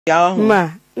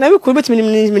Ma, na we could be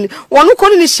me. One who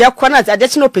couldn't share corners at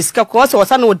the no pesca course or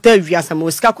son would tell you as a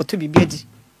moscaco to be beady.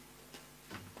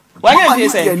 Why you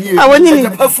say? I want you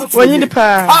the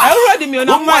pa. I already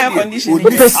know my condition.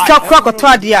 Pesca crock or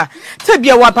twadia.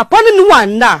 Tabia what papa and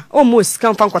one now almost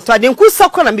come from Quatradia and could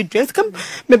suck on me dress come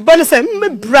me bonus and me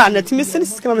brand at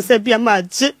Mrs. Come and say be a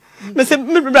match.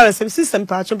 Mr. Brothers and system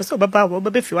patch of so about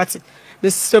but if you watch it. The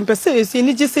simple says you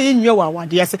need to say in your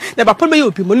word, yes, never put me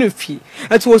up in Monufi.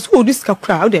 It was all this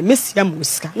crowd and Miss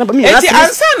Yamuska. No, but me, I'm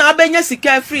son, I'll be yes,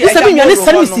 free. I mean, you're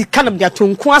listening to kind of their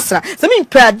tongue quassa. Some in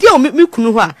prayer, dear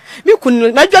Mikunua. You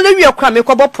couldn't, my jolly real crime, a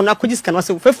cobopona could just cannot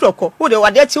say for floco, who they were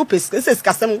there to piss, this is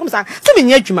custom. Some in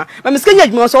Yajuma, but Miss Kenya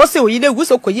was also either was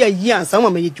so year and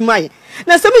someone made you my.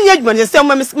 Now, some in Yajman is some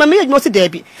mamma most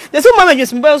Debbie. There's so many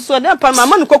just bells so that my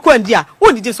mamma cocoa and dear.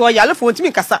 What did you say? I love for to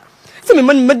me, Cassa. So me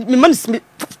man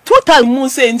total mu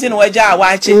say nti no waja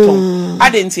awache ton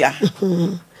adentia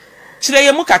chire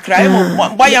ye mu kakra mo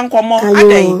boya nkomo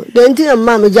adan de nti na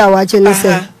ma me ja awache no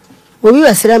say obi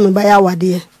wasira me ba ya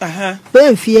wade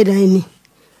be mfie dan ni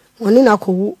oni na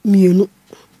ko mienu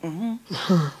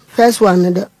first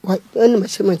one de eni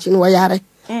machimachi no wayare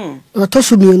o to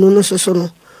su mienu no so no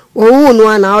wo wu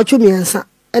no na o chu miensa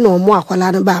ena o mu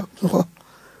akwala ne ba ho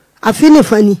afini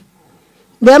fani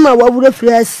Bema wabure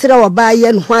free sira waba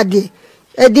ye no ade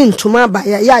edi ntuma ba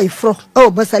ya ifro o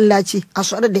basallachi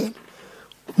asore de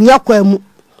nya kwamu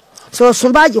so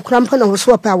sombaje krampa na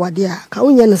wo pa wade a ka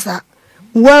unya ne sa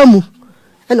wamu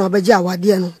ena obaje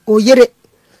awade no o yere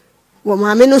wo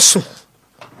maame no so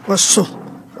wo so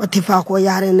otifa ko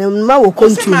yare ne ma wo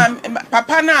kontu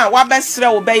papa na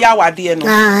wabesira wo be ya awade no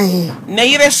ai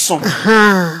ne yere so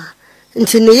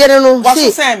nti ne yere no wo so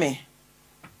seme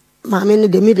Mammy,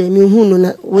 the middle, me who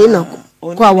no we no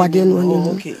kwa wade no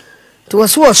ni to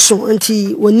was so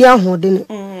anti when ya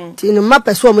hoden ti no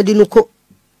mapa so mo di no ko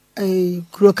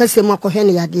kurokase ma ko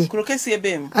hene yade kurokase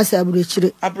bem asa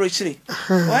abrochire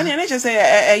wani ene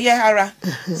say ye hara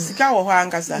sika wo ho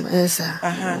ankasa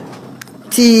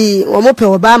ti wo mo pe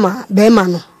obama be ma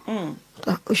no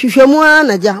hwehwemu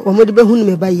na ja wo mo de be hunu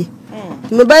me baye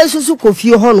me baye susu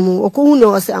kofie ho no ko hunu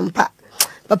o se ampa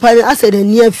papa asa de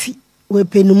ni afi we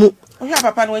penumu oya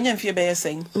papa no nya mfie be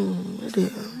yesen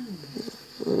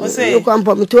o say you come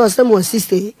for me to us some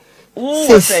sister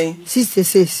sister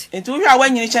says entu hwa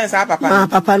wanyini chance papa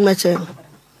papa no chen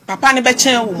papa ne be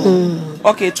chen wo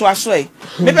okay to aso e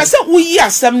me be se uyi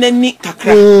asem na ni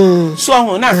kakra so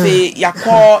ho na fe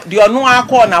yakọ de ono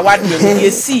akọ na wade ye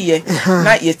si ye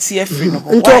na ye tie free no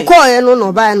nto ko ye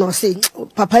no ba no say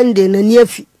papa nde na ni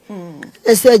afi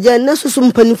ese je na susu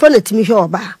mpanifo na timi hwe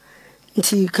oba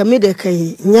nti kamide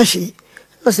kai nyashi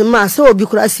no se ma se obi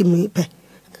kura simi pe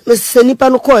me se nipa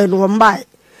no ko no mbae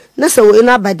na se wo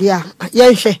ina abade a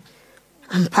yenhwe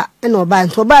ampa na oba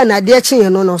nto oba na de kyenye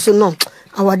no no so no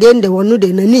awade nde wonu de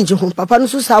na ninje ho papa no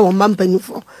so sa wo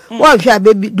mampanifo wo hwe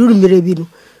abebi duru mire bi no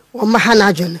wo ma ha na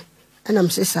adwene na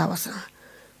mse sa wasa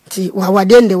ti wa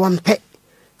awade nde wo mpe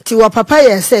ti wa papa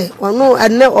ye se wono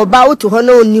ane oba wo to ho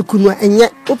na oni kunu enye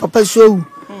wo papa so awu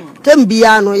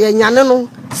tembia no ye nyane no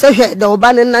se hwe de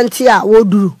oba ne nanti a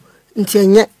woduru nti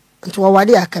enye nti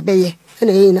wawade akabeye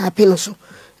ene ye na apino so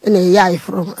ene ya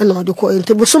ifro ene ode ko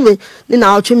nti busume ni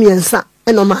na otwe miensa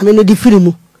ene maame no di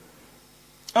firimu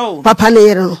papa ne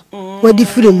yere no wadi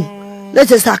firimu na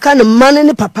che saka ne mane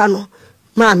ne papa no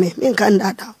maame me nka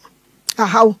ndada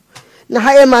ahaw na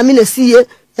haye maame na siye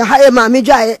ya haye maame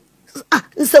dwae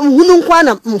nsem hunu nkwa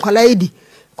na nkwala yidi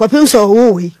kwapem so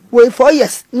wo we 4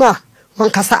 years ma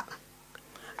wankasa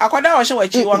akwada wo hye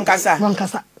wachi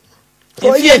wankasa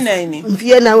Mfie na ni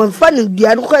mfie na wamfa ne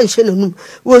dua no kwa nhye nanum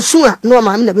wo su a no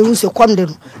maame na be hu se kwam de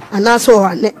no ana so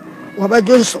wa ne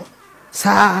wabadwonso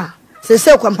saa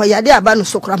se kwampa yade aba no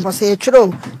so krampa se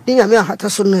twero de nyame ahata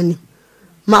so nani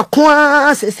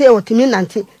makoa se otimi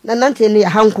nante na nante ne ya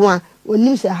hanko a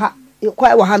onim se ha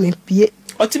kwa wa ha me pie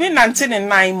otimi nante ne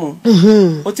nan mu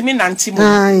otimi nante mu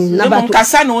na bo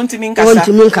nkasa no ontimi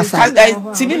nkasa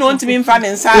timi no ontimi mfa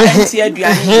ne nsa anti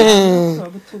aduane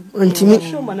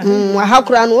ontimi wa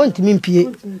hakura no ontimi mpie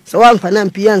se wa mfa na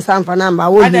mpie nsa mfa na mba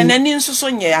wo ada nani nsuso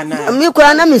nye ana mi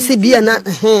kura na me se bia na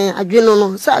adwene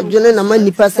no sa adwene na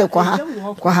manipa se kwa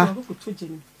ha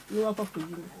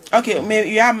okay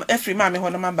me you am every man me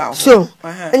hono maba so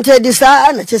ente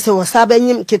disa na chese wo sa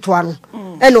banyim ketwa no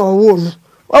ena owo no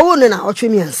owo no na otwe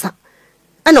miensa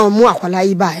ena omu akwala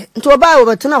yi bae nti oba wo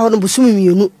betena ho no busumi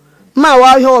mienu ma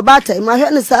wa hwe oba tai ma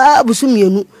hwe ne sa busumi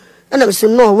mienu ena me se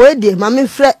no we die ma me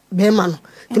frɛ be ma no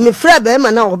ti me frɛ be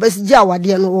ma na obesi gi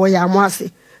awade no wo ya mo ase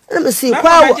ena me se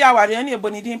kwa wo gi awade ne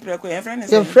ebonidin preko e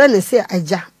frɛ ne se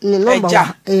agya ne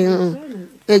number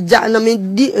eja na me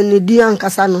di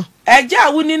ankasa no eja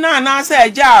wuni na say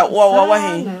eja wo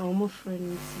he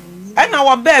ana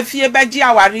wo ba fie beji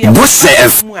aware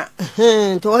mu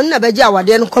a to on na beji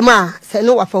awade no koma se ne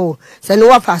wafa wo se ne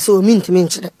wafa so o mintimi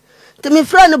nkyere te me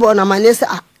fra ne bo na mane se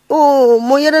oh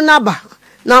mo yere na ba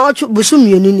na ochu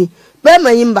busumienu ni be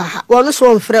mayimba ha wono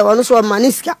so mfre wono so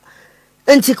maniska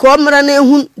enti ko mra na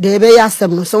ehun de be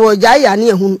yasem no so wo ja ya na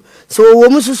ehun so wo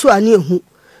mususu ani ehun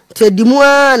te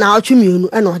dimua na ochu mienu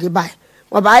e no de bai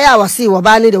wo ba ya wasi wo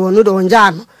ba ni de wono de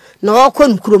wonja no na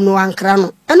okon kurom no wankra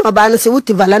no e no ba no se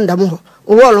wuti valanda mo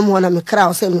wo wolo mo na me kra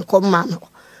o se me ko ma no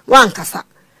wankasa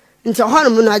nti hono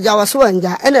no aja waso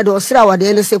wanja e na de osira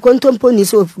wade ne se kontompo ni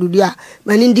so ofurudi a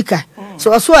mani ndika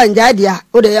so waso wanja dia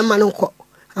o de yema no ko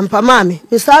ampa mame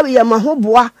misabi ya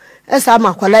mahoboa esa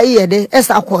makwala iyede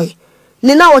esa koy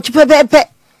ni na wo chipepepe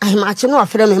ahimaachi no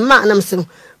afre me ma na mse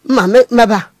ma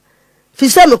meba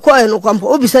fisa me koy no kwampo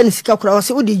obisa ni sika kura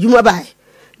wose odi djuma bae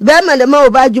be ma de ma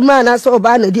oba djuma na so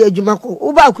oba na di adjuma ko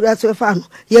oba kura so fa no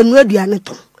ye nu aduane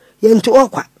to ye nti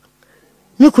okwa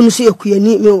mi kunu so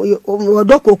yakuyani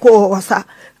wodokoko wasa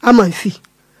amanfi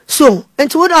so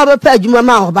enti wo da oba pa adjuma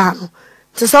ma oba no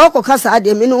ti sa okọ kasa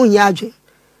ade me no nya adwe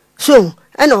so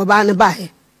ena oba ne bae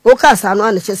o kasa no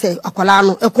ane chese akwala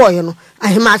no ekoye no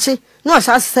ahimaachi no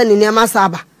asase ni nema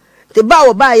saba te ba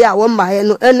wo ba ya wo mbae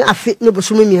no en afi ne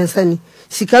bosumu miensa ni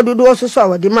sika dodo wo so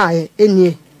awode maaye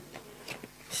enie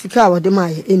sika awode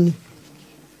maaye eni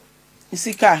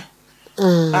sika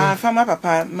fama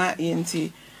papa ma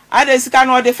yenti ade sika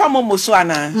no de fama moso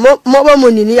ana mo ba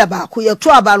monini ya ba ko ye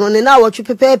to aba no ne na wo twe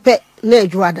pepepe na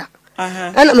adwada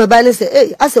ena me ba ne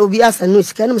se asa obi asa no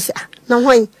sika no se na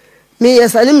hwan me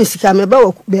yesane misika me ba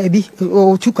wo baabi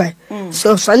wo tukwai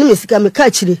so sane misika me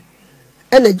ka chire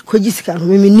ena koji sika no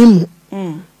me nimu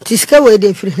tisika we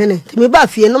de firi hene te me ba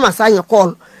fie no masanya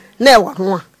call na e wa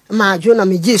ho ma adwo na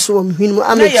me gi so wo me hwinu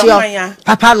ametia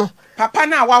papa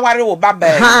na waware wo baba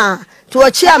ha to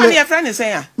chi ame me friend say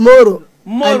ya moro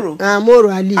moro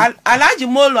ali alaji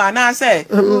molo ana say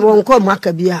wonko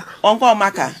maka bia onko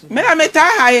maka me na meta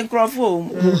ha yen crofo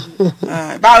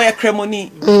ba we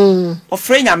kremoni o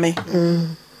frenya me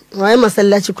wai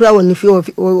masallaci kura woni fi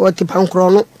o ti pankro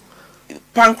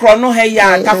no he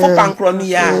ya ka fo pankro no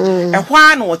ya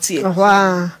ehwa na wote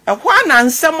ehwa na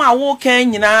nsem a wo kan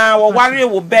nyina wo ware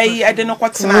wo bai ede no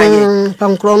kwotena ye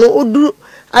pankro no odu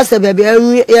asebe bia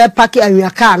ya paki anwa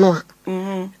ka no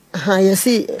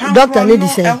yesi doctor ne di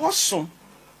say ehoso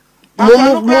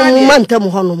mo mantam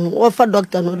hono wo fa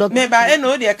doctor no doctor me ba e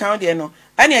no de account de no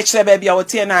ani e kire ba bia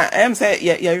wote na em say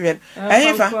ye hwe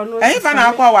ehifa na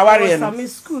akwa waware no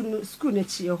school ne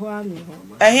chi ho ani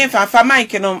ho ehifa fa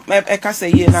mic no e ka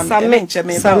say ye na me nche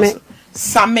me ba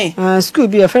same school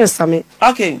bi e friend same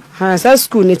okay sa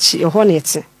school ne chi ho ne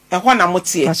ete ehwa na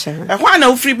motie ehwa na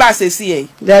ufri bus esi ye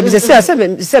da bi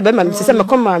se be ma se me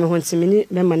koma me ho ntimi ni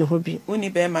be ma ne ho bi uni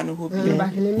be ma ne ho bi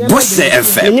Bose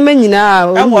FM ni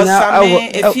manyina o same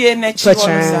efie na chi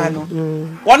ho no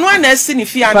wono ana esi ni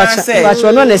fie ana se ba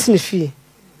wono ana esi ni fie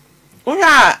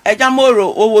ura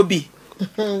ejamoro owo bi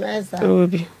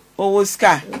owo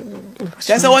ska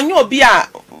se wonyo obi a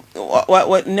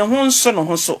ne ho nso no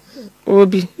ho so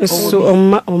obi so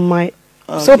omai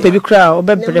so baby kra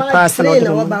obebre pass na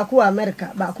no ba ku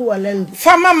America ba ku Holland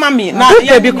fama mami na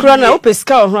baby kra na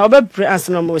opeska ho obebre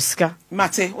ansana mo ska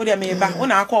mate wo de me ba wo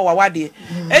na akọ wawade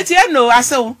eti eno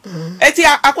asew eti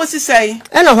akosi sei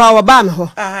ena ho wa me ho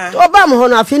o ba me ho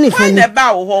na afi ni fani na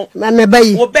ba wo ho me ba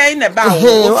yi wo be na ba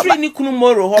wo free ni kunu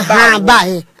moro ho ba ba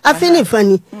yi afi ni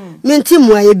fani minti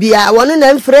mu aye bia wono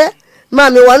na mfre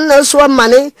mami wono na so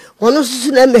mane wono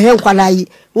susu na mehe nkwala yi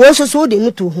wo susu de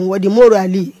ni to ho wo de moro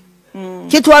ali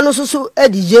kitwa no susu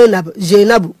edi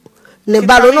Zainabu ne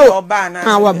balo no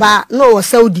wa ba no wo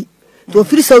Saudi to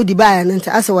firi Saudi ba ya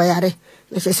nta ase wa yare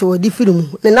na se wo di firi mu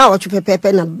ne na wo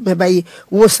chupepepe na bebayi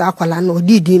wo sa akwala no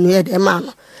didi no ye de ma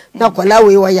no na akwala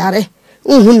we wa yare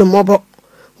unhu ne mobo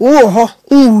wo ho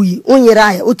unwi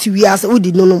unyira ya otiwi ase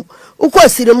odi no no ukọ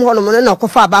sire mu ho no na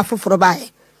kofa ba foforo ba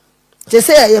ye te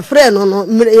se ye frɛ no no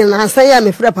na san ya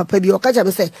me frɛ papa bi o ka cha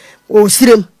me se o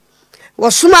sirem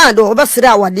wasuma do obasire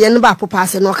awade ne ba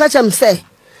popase no ka cha me se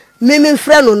mimi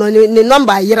frɛ no no ne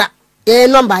number yira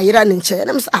number yira ne nche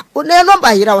na me sa o ne number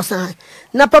yira wasan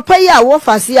na papa ya wo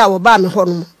fase ya wo ba me ho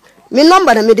no me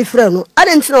number na me di frɛ no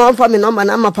ade ntina wo fa me number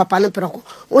na ma papa ne preko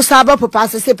wo sa ba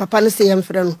popase se papa ne se yem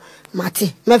frɛ no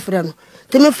mate me frɛ no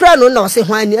te me frɛ no na wo se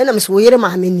hwan ni na me se wo yire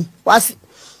ma ameni wase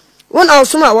wona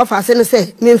osuma wo fase ne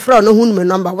se me frɛ no hu me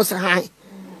number wo se han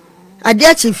ade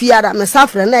a chi fiara me sa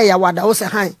frɛ na ya wada wo se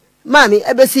han mami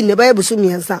ebesi ne ba ebusu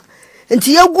miensa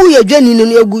nti yegu ye dwani no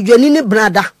yegu dwani ne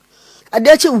brada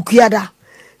ade che ukuada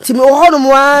ti me ho no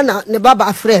mo na ne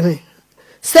baba frɛ me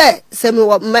se me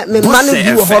ma no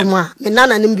bi wo ho mo a me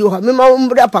nana ne bi wo me ma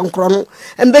mbra pankro no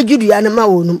embe dwudua ne ma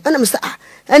wonum ana me sa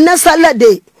ena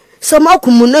salade so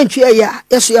makumu na ntwe ya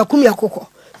yeso yakum yakokɔ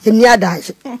eni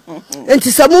adaje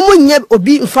enti samumu nye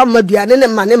obi mfa maduane ne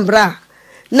ma ne mbra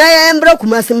na ya mbra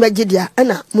kuma se mbagidia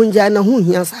ana munja na hu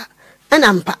hia sa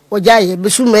ana mpa oja ye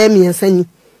besu ma emiensa ni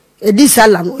edi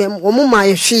sala no wo mu ma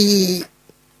ye hwi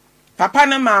papa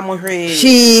na ma mo hwe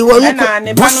shi wonu na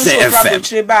ne ba no so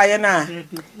prabochire ba ye na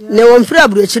ne won fra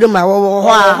abrochire ma wo ho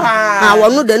a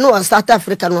wonu de no South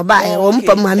Africa no ba ye wo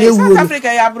mpa ma me wuo South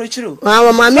Africa ya abrochire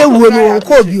ma me wuo no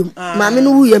ko biom ma me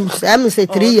no wuo am say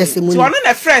 3 years mu ni wonu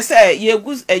na fresh ye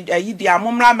gu ayi di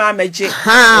amomra ma maje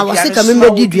ha wo se ka me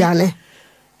mediduane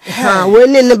ha we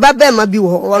ne baba ma bi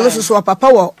wo wonu so papa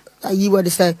wo ayi wo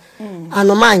de say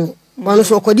anomanye wonu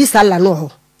so ko di sala no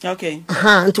ho okay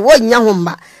nti wo nya ho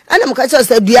mba ana mka cha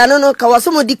sa duano no ka waso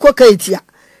di koka etia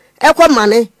ekwa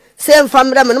mane se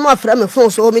mfamra me no mafra me fon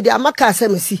so me di amaka asa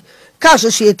mesi ka so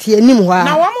so etia nim ho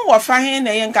na wo mo wo fa hen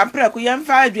na ye nka pra ku ye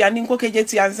mfa aduane nkoka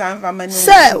jetia nsa mfa manu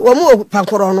se wo mo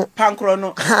pankoro no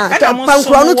ana mo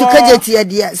pankoro no kika jetia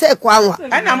dia se kwa anwa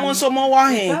ana mo so mo wo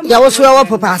hen ya wo so wo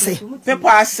papa ase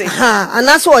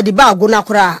ana so odi bago na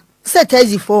kura se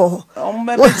tazi for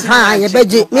ye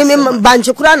beje me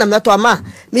banche kura na meto ama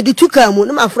me di tuka mu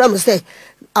na mafra me se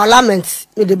allowment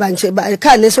me di banche ba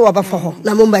ka ne se wo ba fo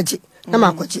na mo mbaje na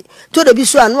makoji to de bi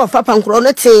so anu fa pankro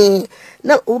no te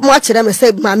na mo akire me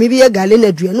se ma me bi ye gale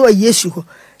na dua na yesu ho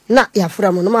na ya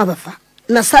fra mo no ma ba fa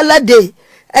na salade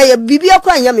bibia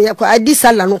kwa anya me yakwa adi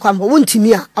sala no kwa mo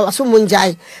ntimi a awaso mo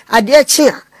njai ade echi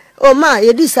a o ma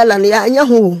ye di sala no ya anya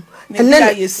ho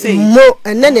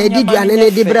ene na edi duane na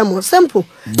edi bramo simple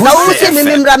na wo se me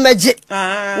mra meje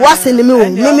wase ne me wo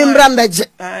me mra meje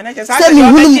se me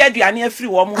hunu aduane afiri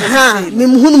wo mo me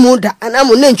hunu mu da ana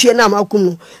mo na ntwe na makum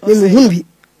no me hunu bi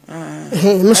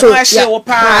me so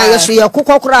ya so ya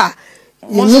kokokora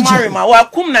mo so marima wa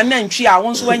kum na ntwe a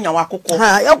won so wanya wa kokko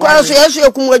ya kwa so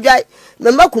ya kum wadwai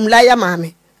me makum la ya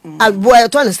maame abo ya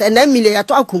to na se na mile ya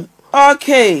to akum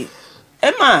okay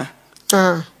Emma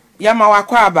ya ma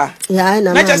wakwa aba ya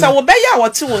na chesa wo be ya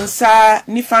wote wonsa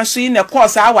nifa so yi na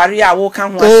course aware a wo ka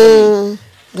ho asem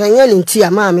ganya ni nti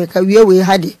ama me ka we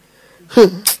hade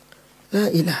la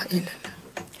ilaha illa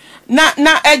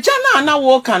na eja na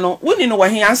wo ka no woni no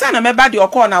wahin ansa na meba de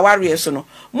okọ na ware so no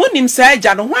munim sa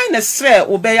eja no hwan na sre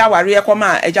wo be ya ware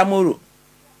koma eja moro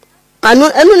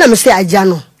anu na me se aja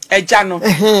no eja no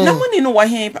na muni no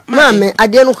wahin mame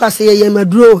ade no kwase ye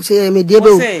maduro se me debe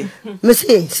o me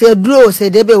se duro se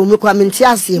debe o me kwa menti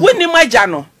ase woni ma eja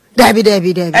no dabi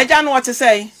eja no what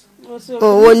say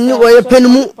woni wo ye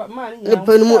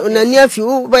penumu na ni afi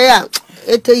wo be ya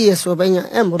 8 years wo benya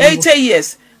 8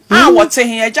 years what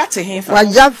hin eja te hin fa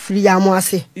waja firi amo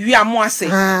ase wi amo ase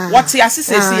what ase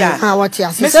sesi a what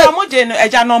ase me se mo je no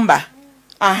eja number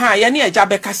ye ni eja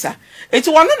be kasa eti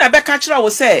wono na be ka kira wo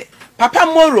say papa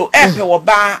moro epe wo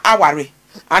ba aware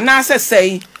ana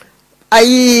say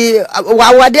ayi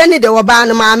wawade ni de wo ba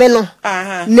no maame no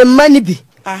ne mani bi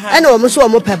ene wo so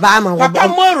wo pe ba ma wo papa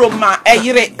moro ma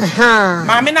eyire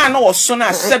maame na wo so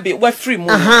na sebe wa free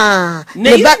mu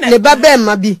ne ba be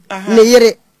ma bi ne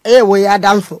yire wo ya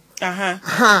damfo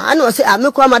ana wo say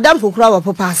amekwa madamfo kura wo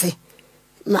papa ase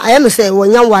ma ayem say wo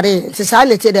nya ware ti sa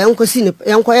ne te de enkosi ne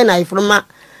enkoye na ifuruma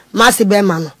ma se be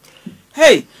ma no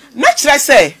hey na kire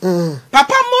say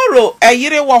papa moro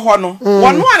eyire wo ho no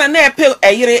wono ana na epe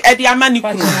eyire e de amani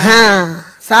ku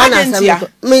sa na sa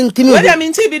mentimi we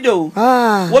minti bi do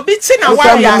wo bi ti na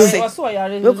ware ase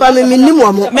me kwa me minnim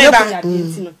wa mo me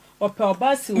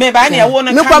ba na e wo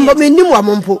no me kwa mo minnim wa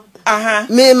mo mpo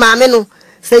me maame no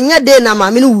se nya de na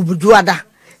maame no wubudu ada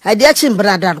ade a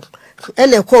chimbrada no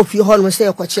ene ko fi ho no se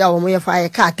ekochia wo mo ye fa ye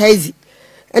ka taizi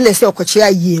ene se ekochia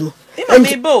yie no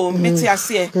me bo meti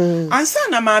ase ansa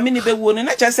na maame ni be wo no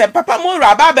na che se papa moro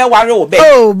aba be ware wo be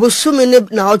bosumi ni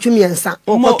na otwumi ensa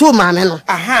okoto maame no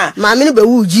maame ni be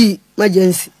wuji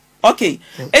emergency okay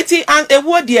eti an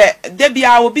ewo de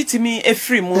bia obitimi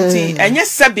efri mu nti enye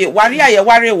sebe ware a ye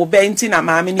ware wo be nti na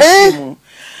maame ni fi mu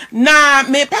na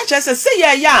me pa che se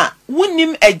ya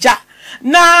wunim eja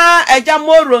na eja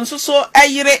moro nsoso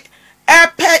eyire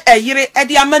epe eyire e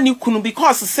de amani kunu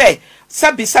because say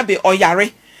sabi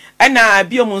oyare ena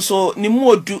biom nso ni mu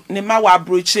odu ni ma wa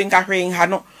brochire nkahwe ha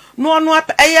no no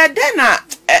eye de na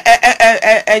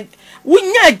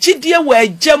wunya gidie wa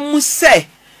agya mu se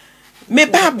me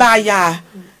baba ya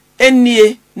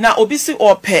enie na obisi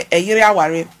ope eyire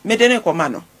aware me de ne koma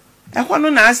no ehwo no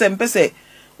na asem pese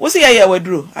wo se ye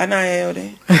waduro ana ye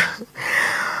ode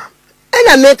ena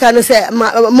na meka no say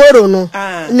moro no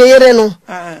ne yere no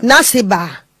na siba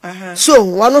so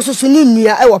wono so ni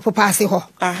nua e wo papa ase ho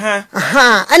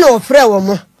ana wo frɛ wo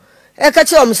mo e ka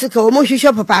che wo msika wo mo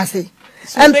hwehwe papa ase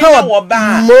empa wo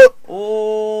mo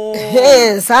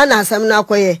sa na asam na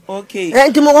akoye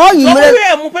enti mo ho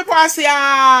nyimre mo papa ase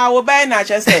wo ba na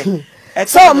che say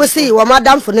so mo si wo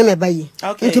madam fo ne me bayi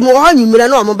enti mo ho nyimre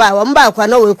na wo ba kwa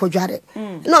na wo kodware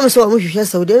na mo se wo mo hwehwe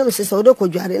Saudi na mo se Saudi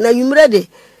kodware na nyimre de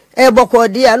e boko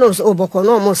dia no so boko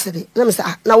no mo sere na me se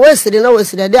na wo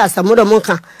sere de asamo do mo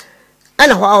ka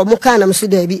ana ho mo ka na mo so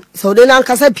da bi Saudi na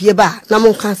nkasa pie ba na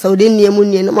mo ka Saudi niemu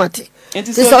nie na mo ate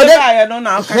enti Saudi ba no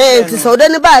na aka enti Saudi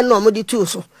ne ba no mo di tu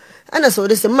so ana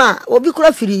Saudi se ma obi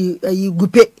kura firi yi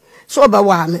gupe so ba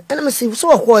wa me ana me se so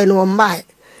ho no mba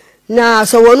na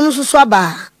so wonu so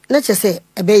aba na chese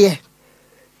ebeye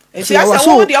esi asa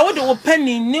wo de wo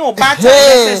pani ni o ba ta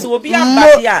se obi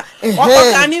aba dia o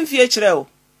ko kan ni mfie kire o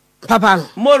papa no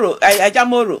moro aja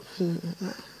moro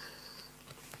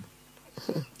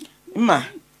ma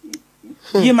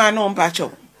yima no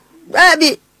mpacho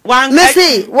abi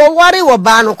Messi wo wari wo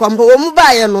ba no kwambo wo mu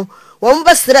ba ye no wo mu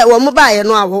basre wo mu ba ye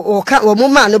no wo ka wo mu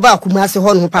ma no ba kumase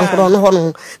ho no pankoro no ho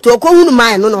no to ko hunu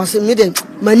ma ye no no se mi de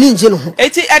mani nje no ho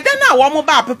eti eda na wo mu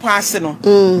ba pepa ase no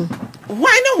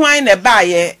hwan na ba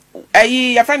ye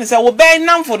ayi ya friend say wo ben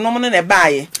namfo no no na ba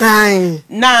ye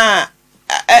na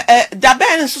da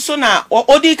ben so na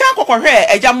odi ka kokohwe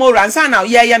eja mora nsa na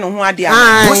ye no ho ade a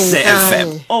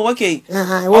FM oh okay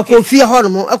wo ko fie ho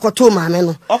no ekoto ma me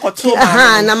no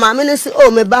na ma me ne se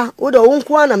o me ba wo do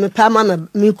wonko na me pa ma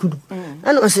me kudu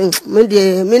ana o se me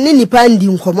de me ni nipa ndi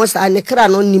nkomo sa ne kra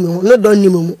no nimi ho no do nimi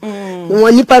mu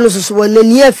won nipa no so won na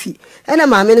ni afi ana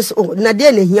ma me ne se o na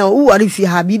de na hia wo wari fi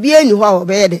ha bibia ni ho a wo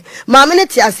be de ma me ne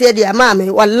ti ase de ma me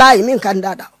wallahi me kan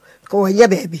dada ko ye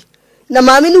baby na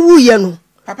ma me ne wuye no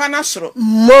papa na soro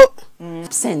mo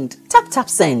send tap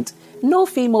send no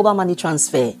fee mobile money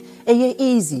transfer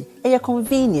easy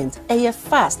convenient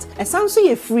fast and sounds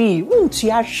so free won't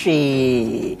you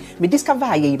share me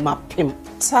discover ye mapim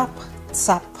tap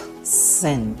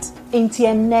send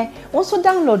intienne also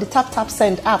download the tap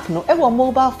send app no ever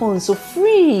mobile phone so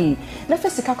free na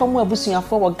fesika komo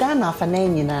abusuafo wo Ghana afa na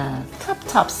nyina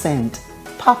tap send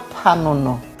papa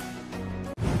no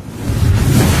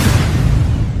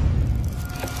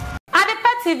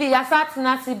TV ya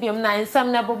satina CBM na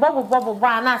nsam na bobo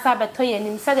na asa beto ye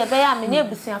nim se de be ya me ne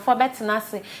abusuafo betina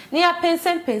se ne ya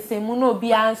pensem mu na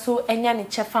obi anso enya ne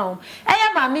chefa hom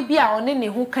eya ma me bia one ne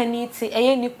hu kani ti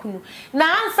eye ne kunu na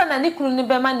ansa na ne kunu ne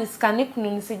be ma ne ska ne kunu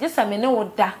ne se gesa me ne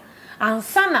woda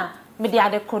ansa na me de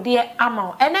adekode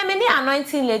ama ene me ne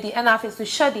anointing lady and after so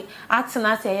shodi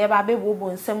atina se eye ba be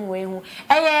bobo nsam we hu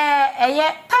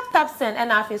eye tap send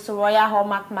and after so royal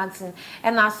hallmark magazine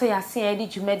and also ya see di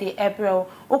jumede ebrel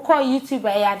uko YouTube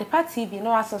ya the TV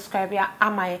no subscribe ya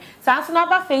amaye sanso na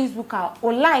ba Facebook o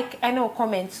like and o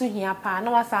comment to here pa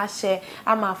na wasa share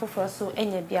ama afoforo so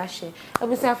enya bia share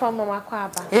obusia for mama kwa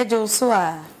aba ye jo so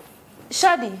a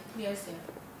shodi yes sir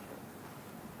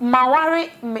mawari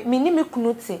minimi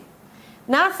kunuti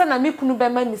na ansa na me kunu be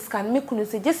ma miskan me kunu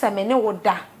se gesa me ne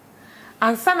woda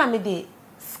ansa na me de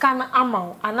scan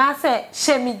amount ana se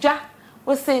shemidwa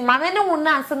o se ma me ne wo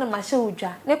na ansa na ma she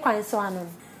wodwa ne kwan so anon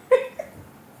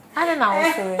I know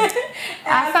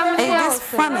it's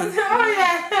funny. Oh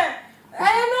yeah.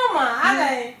 I know ma.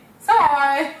 I so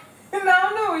I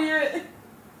no you.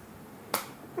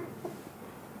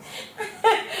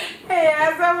 Hey,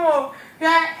 asamo.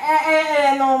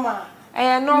 No ma.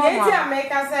 No ma. Me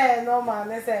make us say no ma.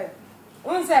 Me say.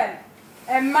 Unse.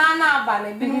 E man aba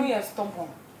na bi nu ye stubborn.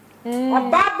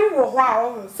 Oba bi wo ho a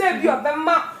o say bi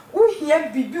obema wo hia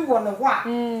bibi wo ne ho a.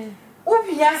 Wo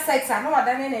hia sex a no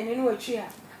wada ne nani no atwi a.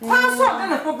 Kwa so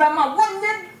na problem a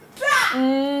wonye da.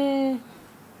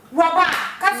 Woba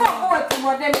ka so ko wetu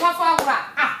wo dem kwa so agura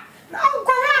na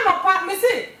ko ya no pa me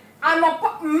see anopa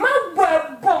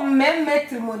mabo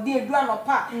memmetri modi edu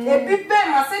anopa e bi be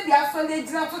ma se dia so le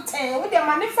jira to ten wo de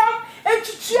manifam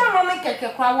etwitwi ano ne keke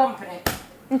kwa wo mpre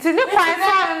nti ni kwa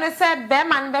so no se be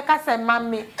man be ka se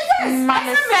mami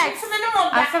mami sex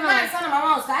asana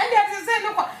mama o sa e dia se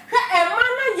no kwa e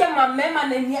man na ye mama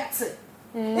na ni ate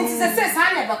nti se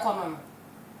sa na be kono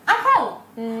aho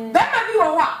be ma bi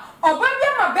wo wa oba bi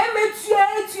ma be metua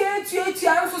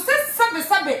so se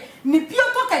sabe ni pio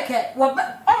to keke wo o ma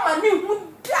ni hu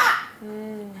da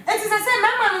nti se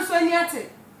mama no so ni ate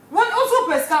won also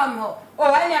press calm ho o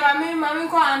anya mami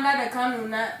ko under the can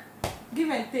na give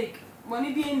and take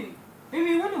money bi eni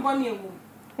mimi wonu boni ewu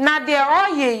na de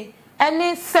oye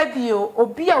eni sabio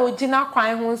obi a ogina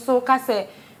kwan ho so ka se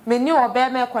meni oba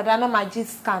me kwada na magic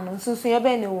scan so ye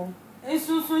be ne wo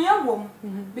Ensusu ye wom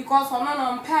because ono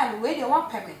no pen we dey wan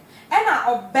peme. E na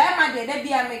obema dey dey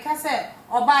bia make say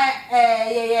oba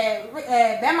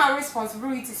bema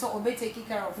responsibility so obe take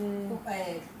care of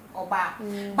oba.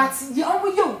 But the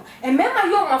omo yo e mema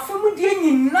yo afemu die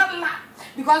nyinala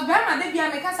because bema dey bia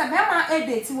make say bema e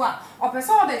date wa o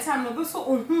person all the time no be so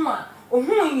ohun a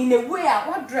ohun in a way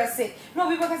what dress it no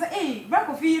people can say hey bra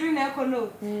kofi iri na ekono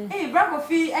hey bra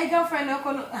kofi girlfriend na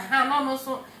ekono no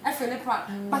so e feel it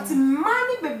but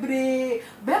money bebre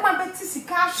be ma beti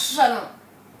sika hwe no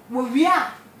wo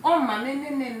wia o ma ne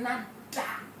na da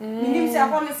minim se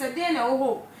abone se de na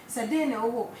oho se de na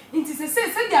oho nti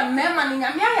se dia mema ni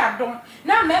nyame ayadom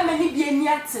na mema ni bi ani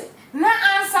ate na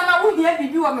ansa na wo dia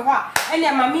bibi wo me ho a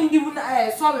ene ma me ndi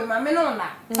sorry ma me no na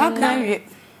okay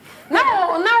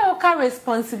now ka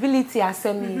responsibility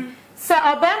asemi se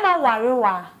obema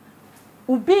warewa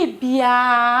ubi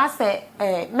bia se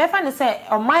mefa ne se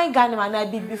o my god na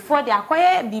bi before the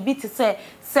akoye bibi ti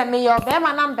se me your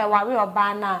obema na mbe ware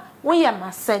oba na wo ye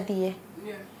masede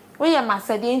wo ye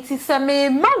masede nti se me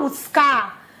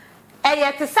mauska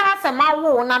eye te sa se ma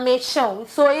wo na me show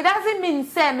so it doesn't mean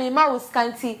say me mauska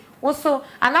nti wo so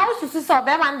ana wo susu se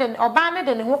obema den oba ne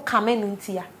de ne ho kame no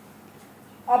nti ya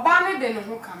oba ne de ne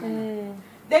ho kame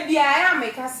de bia ya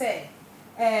make say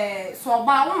so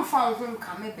oba won fa ho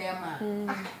kame be ma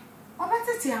oba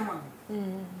tete ama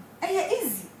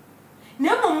easy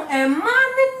na mom ma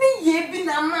ne ye bi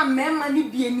na ma mema ne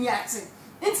bi ani ate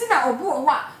nti na obu ho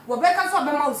a wo be ka so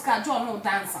be ma uska jo no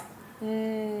dancer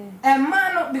ma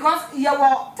no because ye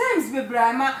wo times be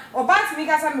brama oba ti mi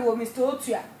ka say me wo Mr.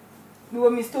 Otua me wo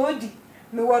Mr. Odi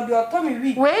me wo de otomi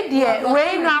week we die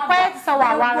we no akwai se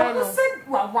wa ware no se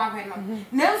wa ware no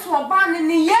na so oba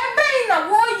ne ye be na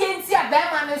wo ye nti a be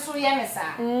ma ne so ye ne sa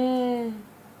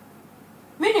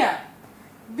minia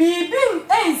bibim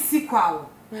ensi kwawo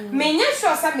menye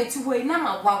sure sa meti hoi na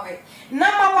ma ware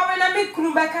na me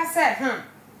kunu be ka se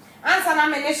ansa na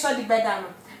me ne sure di beda no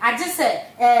aje se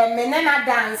me ne na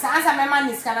dance ansa me ma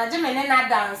niska na je me ne na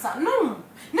dance no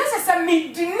necessary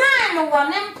me deny no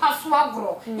one passo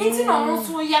agro nti no no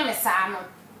so ye me sa no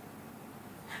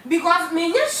because me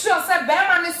nye sure say be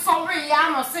ma ne sorry ya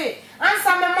no say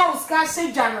ansa me ma uska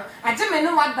shedwa no aje me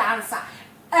ne wa dance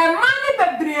mani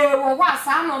bebre wo wa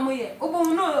sa no mo ye obo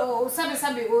no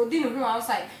sabe odi ne ho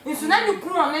outside nso na ni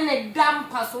kun ne dam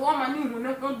pass wo ma ni hu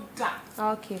ne ho da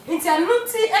okay nti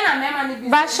anuti e na mema ne bi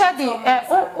ba shadi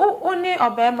o ni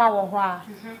obema wo ho a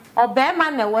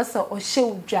obema na wo so o hye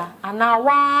udwa ana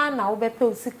wa na wo be pe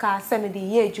osika se me de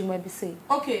ye adwuma bi se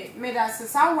okay me da se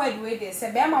some word we dey se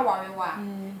bema wa we wa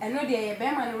eno de ye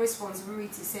bema no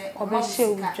responsibility se o be hye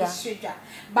udwa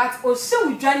but o hye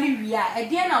udwa ni wi a e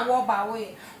de na wo ba wo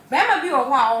ye bema bi wo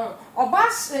ho a oba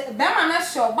bema na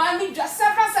hye oba ni dwa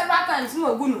several times no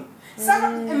agunu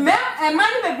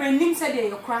mani bebre nim se de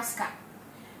yo kraska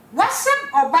wasem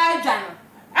oba adwa no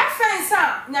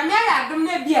afensa nyame ya adom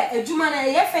na bia adwuma na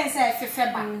ye fensa efefe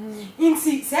ba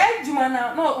nti se adwuma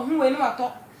na no ohuwe ni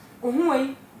wato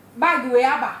ohuwe bag we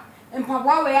aba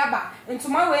mpabwa we aba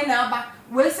ntoma we na aba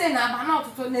we se na aba na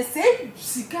ototo na se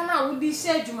sika na wo di she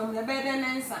adwuma na be de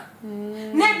nensa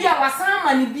na bia wasan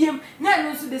ma ne biem na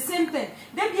no so the same thing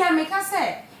de bia make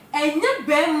say enye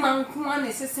be manko na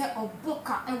sese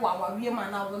oboka e wa wawie ma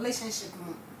na relationship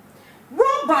mu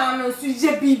wo ba no so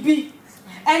je bibi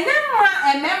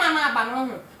enema emema na aba no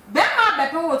ho be ma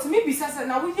be pe wo timi bisa se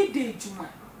na wo ye de adwuma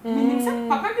minim se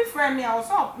papa bi friend me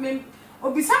also me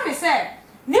obisa me se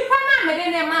nipa na me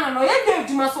de na ma no ye de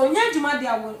adwuma so onye adwuma de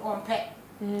awo onpe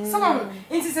so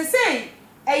nti se say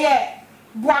eye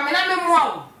bua me na me mo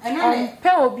awo eno ne pe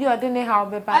obi ode ne ha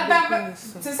obeba de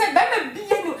se se be me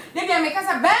bie no de bia me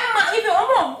kasa be ma ibe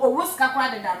owo sika kwa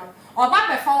de da no oba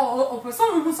be fa o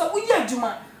person hu so wo ye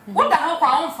adwuma wo da ho kwa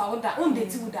onfa wo da on de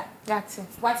ti wo da that's it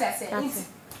what I say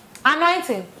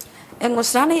anointing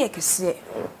engosra na ye kese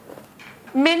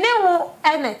me ne wo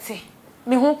enete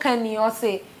me hu kan ni o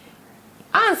say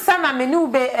ansa na me ne wo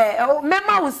be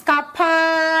mema wo ska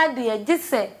pa de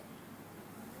agise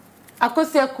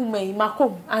akosi akumai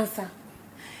makom answer.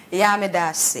 Yeah, me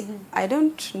that say. I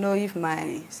don't know if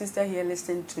my sister here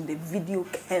listened to the video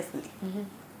carefully.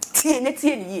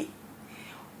 Tie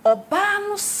oba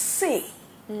no say.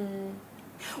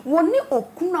 Woni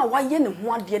okuna wa ye ne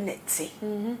ho ade na te.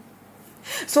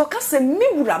 So ka se mi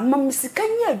wura mamsika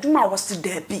nya adwuma wose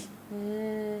daabi.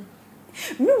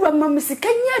 Mi wura mamsika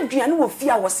nya aduane wo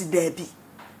fia wose daabi.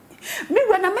 Mi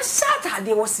wura na me shata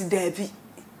ade wose daabi.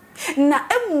 Na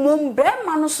emmom be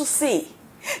ma no so say.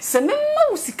 Se me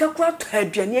ma usika kwa to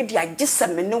aduane di agye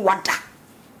me ne wada.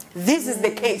 This is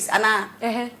the case ana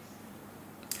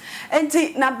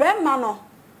enti na be ma no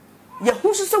ye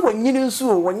hu so wanyini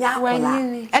nso wonya akola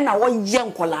e na wo ye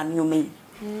nkola no me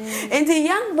and the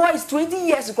young boy is 20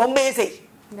 years from me say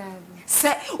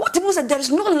what you say there is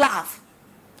no love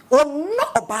or no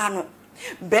oba no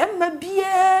be ma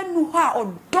bia nu ha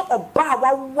odo oba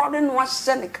wa wore no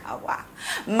ahye ne kawa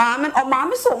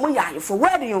maame so mo ya for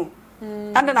wedding o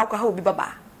and na kwa ha obi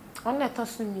baba on let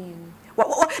us ni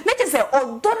na je say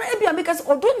odo no e bia because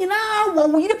odo nyina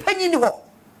wo yire panyi ni ho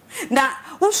na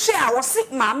wo share wo se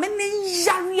maame ne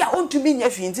yare a ontumi nya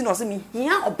finti no se me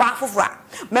hia oba fofora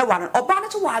me ware oba no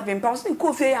to wa adwen pa wo se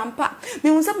ko fie ya mpa me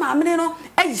hu se maame ne no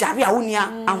e yare a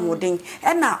wonia ahoden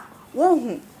e na wo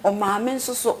hu o maame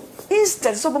nso so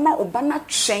instead so bama oba na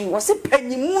twen wo se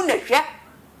panyimu na hwe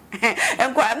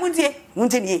enko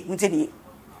muntie nie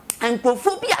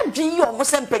enkofo bi adwen yi o mo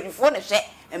se panyifo na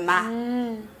hwe ma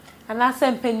ana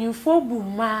se mpanyinfo bu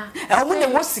ma omu ne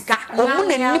wosika omu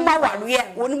ne nima ware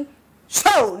wonum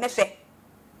so ne hwe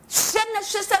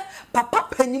se papa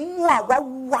panyimu a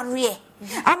waware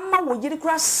amma wo yiri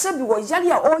kura sebi wo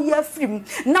yare a oye afrim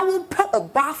na wo pe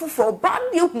oba fofo oba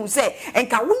ne hu se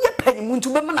enka wo ye panyimu ntu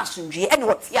be na sonje ene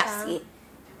wo ti ase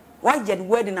wa ye the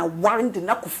word na warrant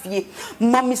na kofie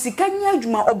mamisika nya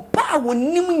adwuma oba wo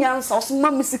nim nyansa o se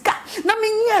mamisika na me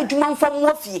nya adwuma mfa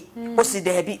mo fie o se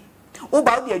debi wo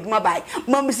ba wo de adwuma bai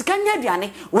mamisika nya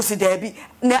aduane o se debi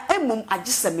na emum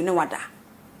agiseme ne wada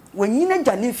wanyina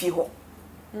jane fie ho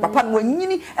papa no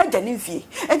wanyini ajane fie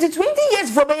enti 20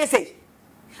 years for be say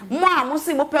mo a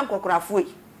se mo pen kokorafo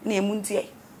yi na emuntie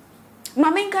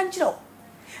mama nkan kiro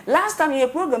last time your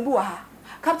program bi wa ha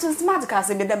Captain Smart ka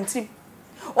say bedam trim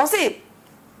o say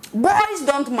boys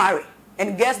don't marry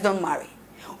and girls don't marry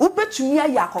ubetumi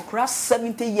ya kokora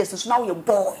 70 years so now you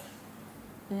boy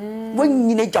when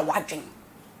you need jawadwen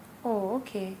oh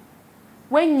okay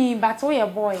when you but we a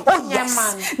boy oh yes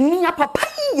man nia papa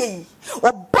yi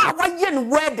oba wa ye no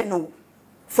word no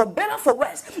for better for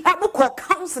worse abuko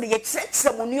counsel ye church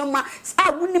monoma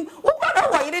a wonim oba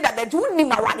wa yire that the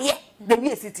wonim aware the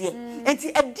we sitie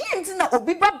enti edi enti na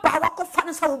obi baba wa ko fa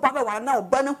ne sa wo baba wa na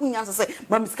oba na hunya se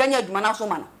mamisikanya adwuma na so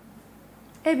ma no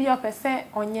ebi opese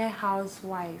onye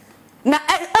housewife na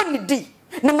only di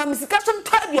na mamisika so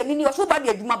ntadua ni o so ba de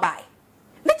adwuma bai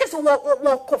na just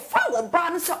wo ko fa wo ba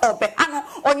no se obe ano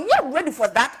onye ready for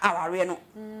that aware no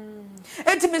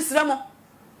enti misra mo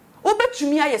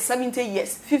obetumi aye 70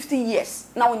 years 50 years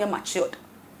na onye matured.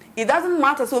 It doesn't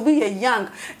matter so be young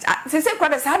say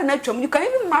kwada say had na twam you can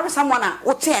even marry someone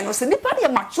o 10 or say nipa dey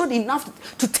matured enough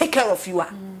to take care of you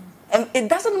and it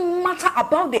doesn't matter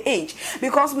about the age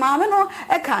because mama no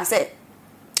e can say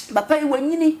papa e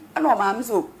wanyini na o mama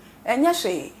so enya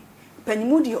hwe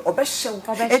panimu di obehyew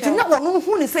etu na wono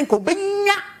hu ni say ko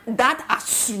benya that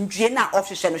asundwe na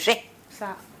ofhye no hwe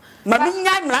sa mama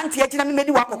nya mrantie ati na me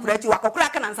medi wakokora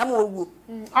aka na nsam owu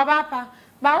oba pa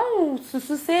ba hu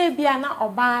susu se bia na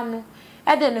oba no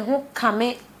e de ne ho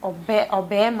kame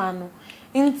obe ma no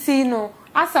nti no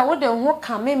asa wo de ho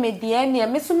kame me de ne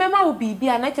me so mema wo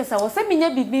bibia na kyesa wo se menya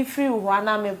bibi free wo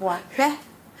ana me boa hwe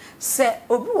se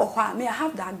obi wo ho me I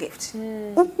have that gift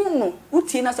no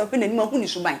utie na so pe na ni ma hu ni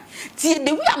suban tie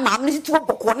de wi amam ni ti wo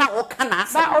boko na wo kana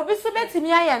asa ba obi so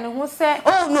betimi aye ne ho se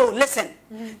oh no listen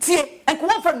tie enko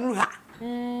wo fa nu ha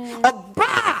oba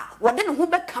wo de ne ho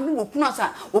be kame wo kunu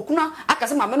asa wo kunu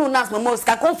akase mama no nas mama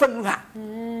ska ko fa nu ha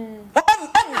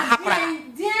ha pra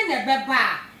die ne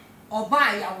beba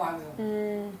oba ya waro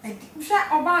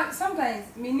oba sometimes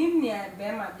minim ne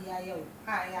be ma bia ye o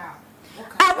ya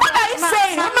what are you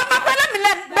saying? What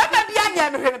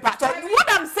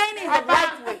I'm saying is the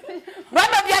right way. But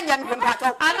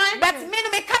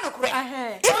me can't correct.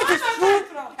 If it is true,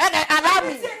 and allow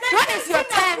me. When is your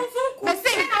turn? When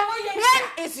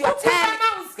is your turn?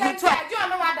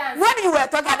 When you were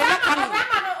talking, I didn't come.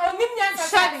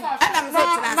 And I'm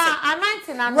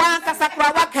saying, one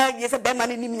Casacra, what can you say?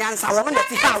 Beman in Nimians, I want to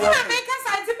see how.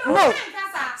 No,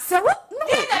 so what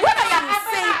I am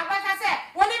saying.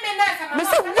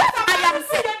 Listen, what I am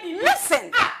saying, listen.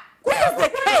 What is the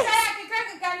case?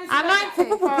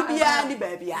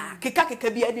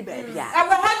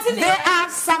 There are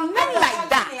some men like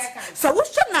that. So we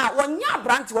should now when you are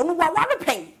brand one want to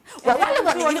pay. Well,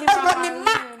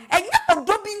 and you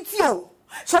don't be you.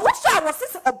 So what shall was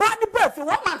this about the birth? You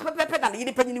want man pepper and you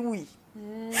depend on we.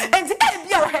 And the day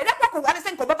be our head, I want to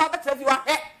think about that you are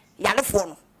yellow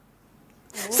phone.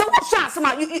 So what chance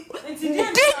am you into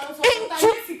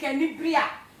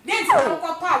then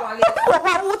power.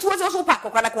 What was also pack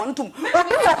of quantum? Why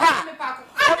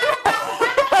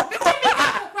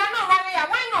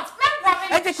not?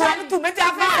 I just want to make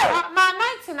my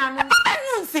 19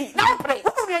 and see now pray.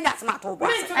 Who really smart over?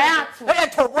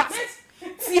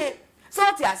 So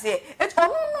I say,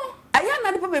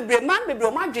 man bebre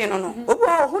o madwen no obi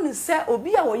ho hu ni se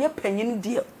obi a wo ye panyin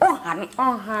die on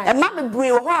ha e man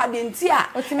bebre wo ho ade nti a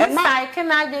e man sai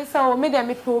na je se o me de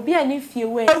me pe obi ani fie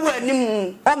we e wa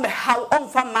nim o me how on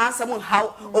fa man sam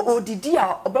how odidi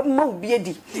a obema obi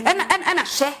adi ena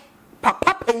hye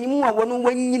papa panyimu a wono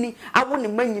wanyini awo ne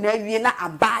manyina awie na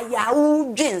abaya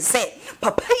wo dwen se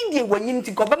papa indie wanyini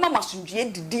ti gobema masundue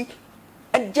didi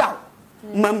agyaw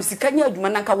mam sika nya adwuma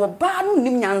nanka wo ba no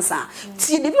nim nyansa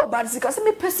tie de bi oba sika se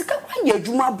me pesika kwa nya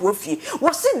adwuma aboafie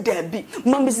wo se dabi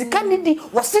mam sika ne di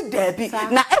wo se dabi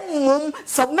na emum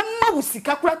so memma wo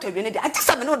sika kura twabe ne di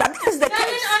atisa me no that is the case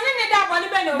oni ne da boni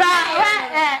be no ba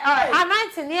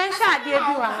amanti ne nsha ade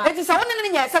bi wa eti so woni ne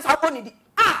nya se sa boni di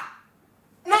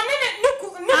no ne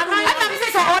nuku ana me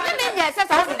se so woni ne nya se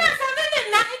sa woni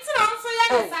na itira onso ya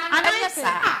ne sa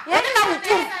anayesa ye na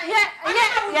wutu ye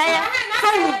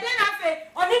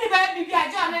oni ni ba bibi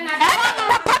ajo ne na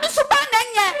papa ni suba na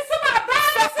nye suba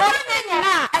na nye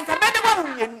na enta be de wa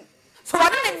wunyenu so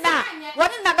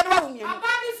woni na be de wa wunyenu papa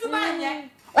ni suba nye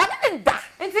woni nda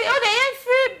nti o de ye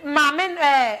free mame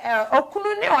okunu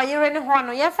ne oyere ne ho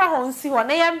no ye fa ho nsi ho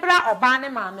na ye mbra oba ne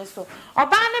mame so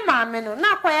oba ne mame no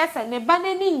na akoye se ne ba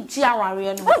ne ni nji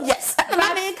aware no oh yes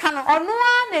na me ka no ono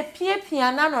a na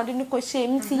pie na no de ne ko hye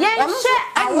nti ye hye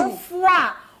awofo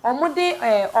a omode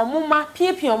omuma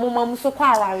pie omuma muso kwa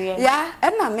aware ya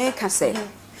na me ka se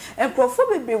enkrofo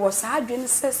bebe wo sa adwene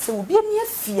se obi emi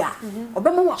afia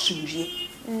obema wo asomdwie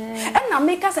na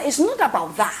me ka se it's not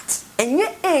about that enye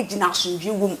age na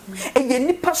asomdwie wom enye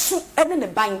nipa so ene ne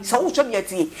ban se wo so de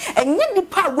atie enye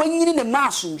nipa wanyini ne ma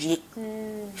asomdwie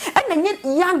na enye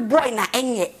young boy na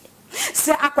enye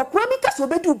se akokora bi ka se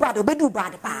obedu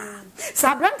bad pa se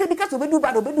abrante bi ka se obedu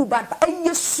bad pa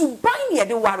enye suban ye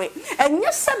de ware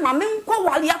enye se mame nkwa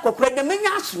wale akokora de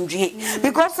menya asomdwie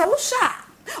because se wo sha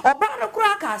oba no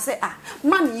kura ka se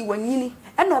man yi wanyini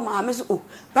na o maame so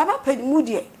baba pedimu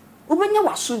de obenya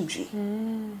wasomdwie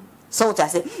so what I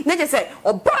say na je say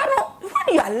oba no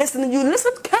when you are listening you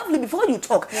listen carefully before you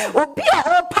talk obi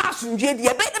a o pass ndwie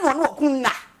de be no no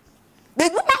kunna the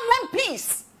woman want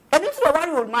peace and it's the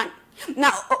worry old man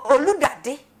now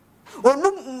oludade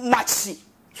olu machi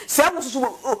se wo so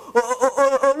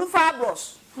olu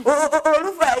fabros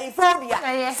olu phobia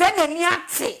se na ni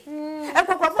ate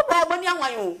ekokofo ba obani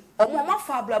anwan o mo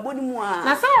fabra boni mu a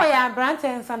na so o ya branch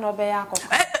ensa na obe ya akoko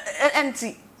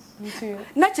enti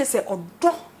na che se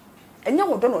odo enye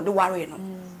wodo no de ware no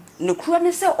ne kura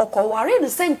ne se okoware ne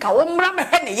se nka wo mra me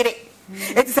hwe ne yire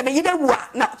eti se ne yire wu a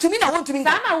na tumi na won tumi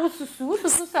nka na wususu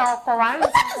se okoware ne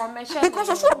ko me hwe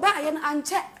because so ba ye na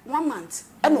anche 1 month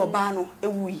e no ba no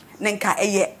ewui ne nka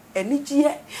eye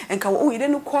enijie nka wo yire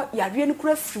ne ko yare ne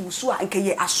kura fiwu so a nka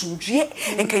ye asundue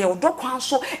nka ye wodo kwan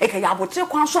so nka ye abotre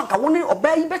kwan so nka wo ne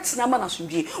oba yi betina ma na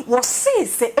asundue wo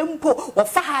se empo wo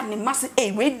fa ha ne mase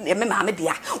we me ma me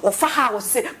dia wo fa ha wo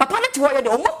se papa ne ti wo ye de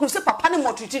o mo hu se papa ne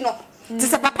mo twiti no ti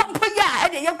se papa mpo ya e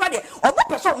de ye kwa de o mo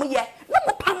pese o mo ye na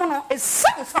mo pa mo no e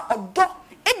sense odo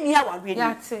eni aware ni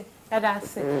yate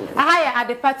that's it ahaya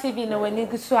Adepa TV no wani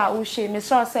gusu a wo share me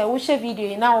so say wo share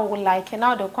video na wo like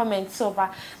na wo comment so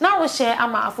ba na wo share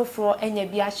ama afoforo enya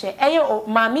bi a share eye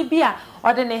maami bi a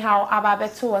ode ne ha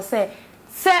ababeto wo say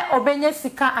se obenya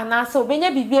sika anase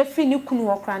obenya bibi afi ni kunu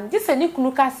okra nje se ni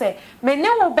kunu ka se me ne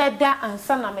wo beda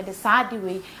ansa na me de saade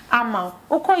we ama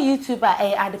uko YouTube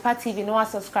Adepa TV no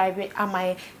subscribe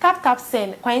ama tap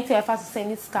send kwante efa so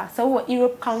send sika se wo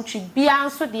Europe country bia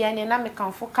anso de ene na me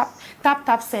kan fo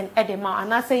tap send edema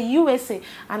anase USA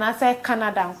anase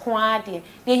Canada nko ade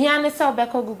de hia ne se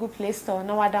obeko Google Play Store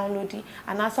na wa download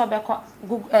anase obeko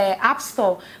Google App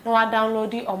Store na wa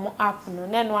download omo app no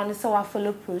ne no ane se wa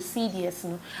follow procedures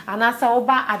no anasa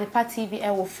oba Adepa TV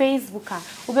wo Facebook a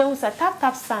obehu sa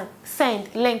tap send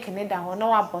link ne da ho na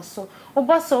waboso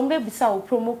oboso mbe bisa o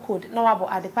promo code na wabo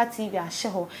Adepa TV a hye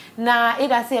ho na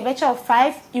ida se e be cha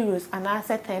 €5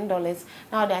 anasa $10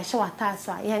 na o de a hye wata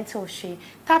so a yente o hwe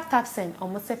tap send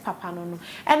omo se papa no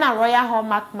e na Royal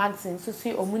Hallmark magazine so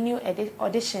si omu new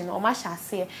audition o ma sha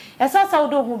se e so sa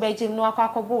odo hu be jim no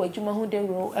akwakobo wadwuma hu de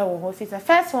ro e wo ho fi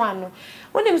first one no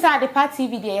unim sa Adepa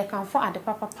TV de ye kan for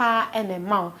Adepa papa ene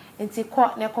ma nti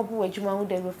ko ne kobo wadwuma hu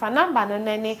de ro fa number no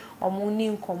ne omu ni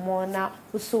nkomo na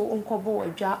so nkobo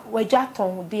wadwa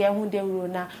ton de hu de ro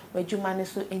na wadwuma ne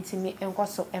so ntimi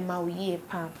enkoso ema wo yie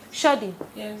pa shodi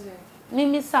yes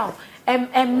mimi sa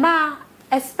emma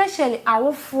especially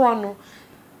awofo no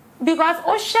because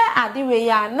o share adiwe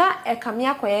ya na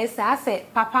ekamia koye say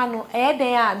papa no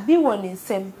den a bi woni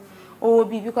nsem o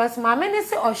bi because mama ne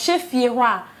se o hye fie ho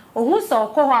a ohun se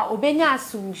okọ ho a obenya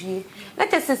asumdwie na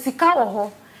tese sika wo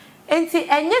ho enti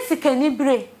enye sika ni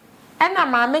bre ena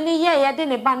maame ne ye de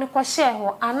ne ba ne ko share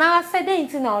ho ana se de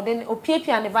nti na ode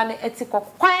opiapia ne ba ne etiko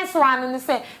kwan so ane ne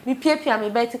se me piapia me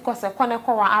ba etiko se kone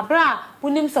ko wa abra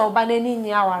unim se oba na ni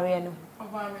nyi aware no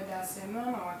oba me da se no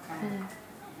na waka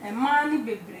e ma ni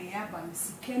bebre ya ba me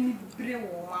sika ni bebre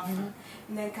wo afa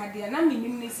na nkade na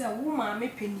minim ne se wo maame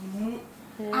penimu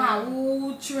a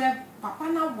wo chire papa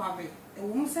na wabe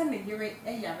wo se ne yere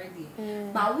e yare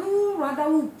de ba wo rada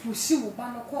wo pushi wo ba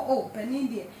no ko o penin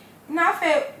de na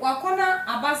fe wakona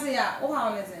abase ya o ha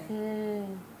one se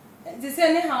de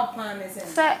se ne ha pan ne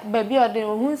se baby ode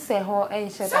ohun se ho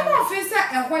enhye some of it se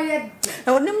ehwoye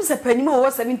e onim se panim o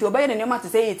 70 obaye ne nema to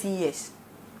say 18 years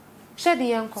she de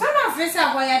yenko some of it se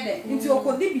ehwoye de nti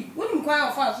okodibi wonim kwa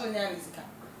ofa so nya nisika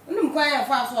wonim kwa ya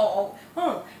ofa so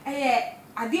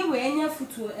ade we enya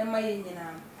futu ema ye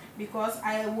nyina because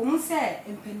I wo mu se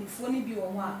empanifo ni bi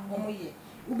wo wa omoye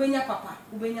ubenya papa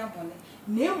ubenya bone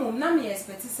na emom na me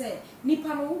expect say nipa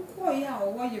no wo ya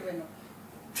owo yere no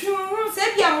twum se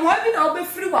bia mo bi na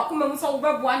obefiri wakoma mu so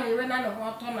obeboa na yere na ne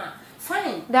ho to na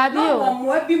fine daddy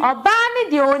oba ni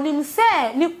de onim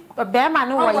se ni be ma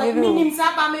no wo yere o nim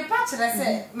sa ba me pa kire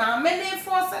se ma me ne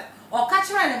force o ka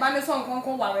kire ne ba ne so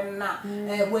nkonko ware na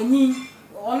wanyi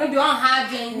ono de on ha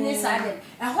gen ni sa dem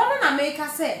hono na make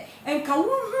say enka wo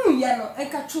hu ye no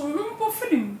enka twum po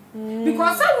firim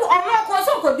because ono ko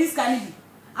so ko this can be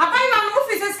abai na no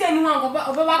office scan ni wan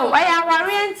obeba ko ya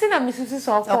ware enti na misusu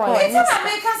so ko enti na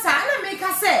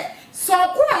make say so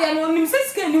ko ye no nim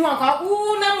scan ni wan ka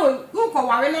u na mo ko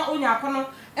ware na onya ko no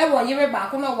e wo yire ba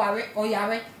ko no ware o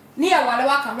yare ni ya wale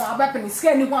waka no aba pen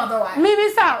scan ni wan ba wa me be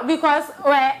so because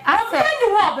I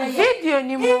said video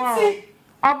ni mo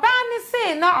oba ni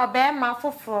say na oba ma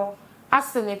foforo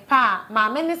asene pa ma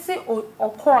me ni say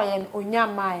okoye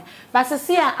onyama ba se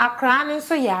sia akra ni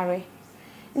so yare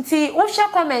nti wo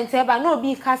hwe comment e ba na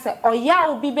obi ka se oya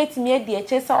obi betimi adi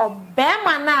eche se oba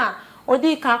ma na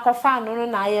odi ka kofa no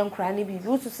na aye nkra ni bibi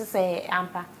wo susu se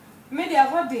ampa me dia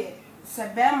what dey se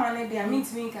be ma ne dia mean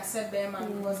to me ka se be ma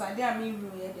because I dey am ru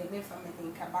ye dey me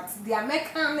family ka but dia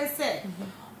mekan ne se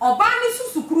oba ni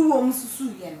susu kuru wo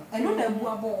mususu ye no eno na bu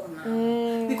abo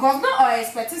na because no I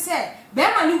expect say be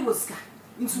ma ni woska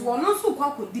nti wo no so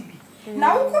kwa kodibi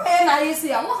na wo ko me na ye say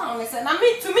wo ha ne se na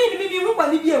me to me ni bi hu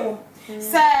ba ni bi e wo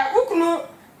se ukunu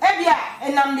ebia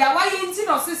enam dia wa yinti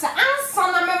no se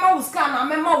ansa na mema woska na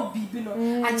mema obibi no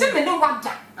ache me ne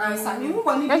waja ansa ni hu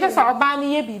ba ni bi e se oba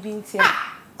ni ye bibi ntia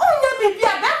onya bibi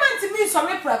a that man to me so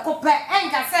me preko pe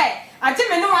enka se ache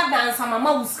me ne waja ansa mama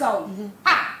woska o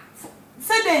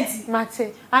sedenti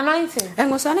mate anointing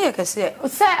engosa na yekese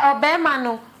se obema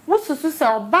no wususu se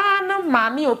oba no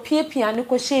maami opiapia ne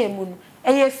ko hyemu no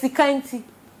eye sika nti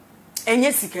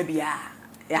enye sika bia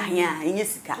yahia enye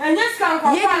sika nko enye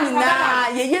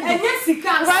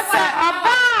sika se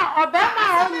obema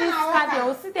o ni sika de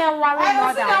o si de ware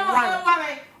more than one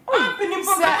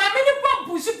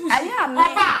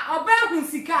oba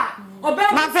sika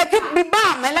oba ma fe keep me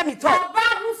bam let me talk oba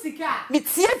sika me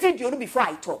tie video no before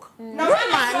I talk no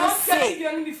man say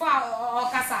video no before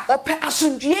okasa ope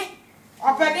asundue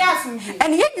ope de asundue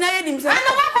and ye nyina ye dim say and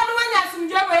wa ko no wanya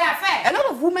asundue we afa a lot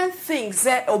of women think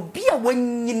say obi a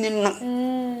wanyini no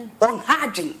on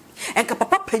harding enka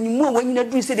papa panimu a wanyina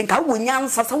duru say nka wo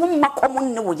nyansa sa wo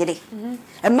makom ne wo yire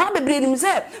e ma bebre nim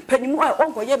say panimu a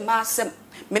onkoye ma asem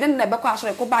me ne be kwa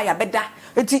asore ko ba ya beda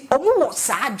enti omu wo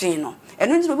sa adwen no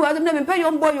eno nti obi wa dem na me pay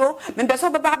yombo yo me be so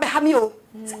be ba be ha me o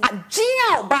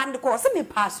adwen a band ko se me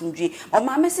pass ndwe o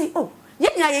ma me say oh ye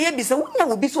nya ye bi se wo nya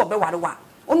wo bi so be ware wa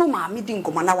ono ma me di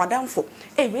nkoma na wadamfo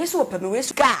we so opa me we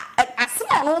so ga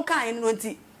asema no kan no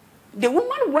nti the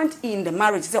woman went in the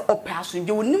marriage say operation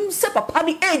je wonim se papa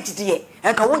bi age de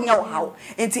enka wo nya wo hawo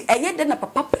enti eye de na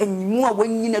papa panimu a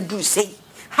wanyina duru say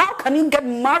how can you get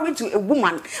married to a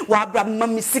woman wa abra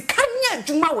mamisika nya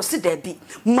adwuma wo se da bi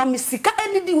mamisika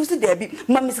anidi wo se da bi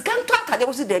mamisika nto akade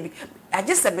wo se da bi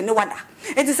aje se me ne wada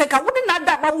enti se ka wo de na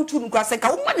da ba wo tu nkwa se ka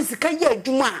wo ma sika ya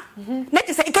adwuma na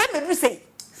je se ka me duru say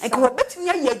enka wo betumi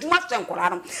ya adwuma senkora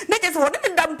no na je se wo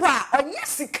de da mpo a onye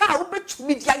sika wo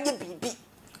betumi dia ye bibi.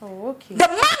 Oh, okay. The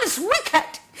man is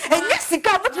wicked. And yes, he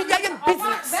can't put together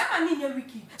business.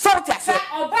 So, that's it.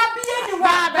 Oh, Bobby,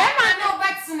 anyone, Bema, no,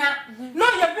 Betsina. No,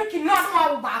 you're wicked, not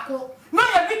more Bako. No,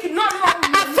 you're wicked, not more.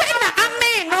 I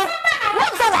mean, no.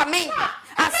 What's what I mean?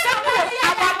 I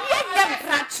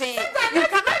said, you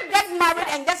cannot get married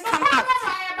and just come out.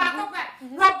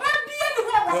 No, Bobby,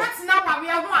 anyone, that's not what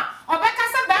we are one. Or Becca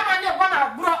said, Bema, you're one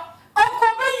of bro.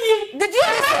 Did you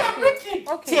listen?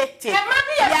 Okay.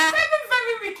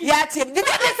 Yeah, Tim. Did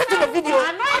you listen to the video?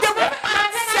 The woman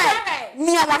said,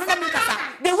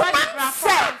 the woman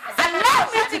said, allow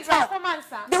me to talk.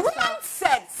 The woman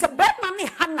said,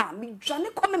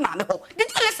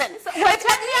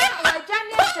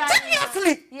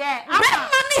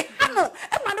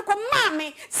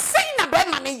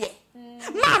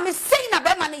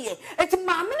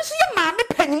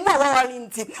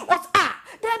 nti what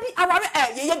there be aware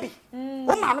ye bi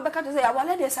o ma me beka to say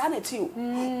awale de sa na ti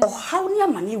o how ni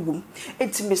amane wom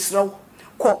enti mesrew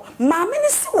ko ma me ne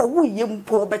se wo ye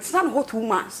mpo but na hot 2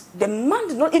 months the man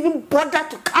did not even bother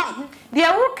to come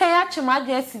there wo kan ya chima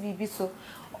ase bibi so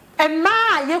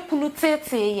ma ye kunu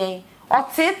tete yen o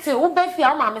tete wo be fi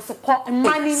ma me se ko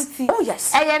ma ni nti oh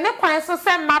yes eye ne kwan so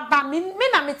se ma ba me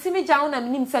na metimi gya wo na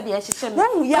menim se de ye hyehye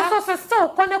me so se still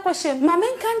ko ne ko hye ma me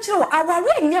kan kire wo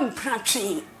aware nyem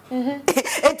pratwe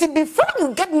before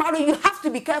you get married, you have to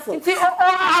be careful. Allow me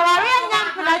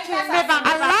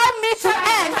to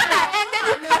end. And then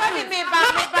you come in.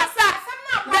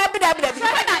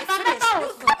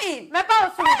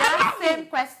 Same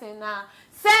question now.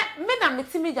 Say, me na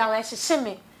metimi ja we hyehye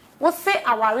me. Wo say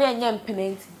aware anya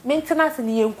mpenenti. Maintenance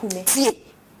ni yenkume.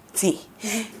 Tie.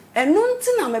 Eno nti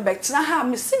na me betena ha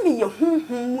me se me ye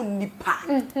honhom mu nipa.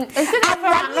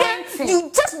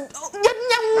 You just you get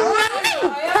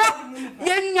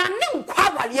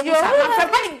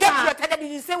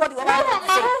you say what you want to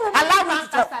say. Allow me to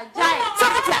talk.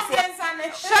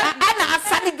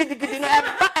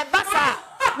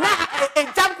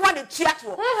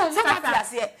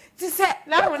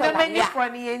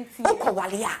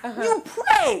 You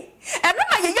pray. And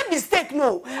remember you mistake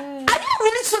no. Are you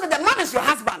really sure that the man is your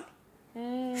husband?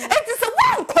 It is a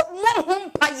one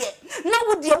paye. Now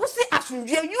would you say as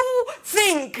you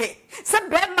think say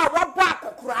bema wabo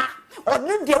akokora or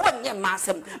no de wonye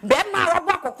masem bema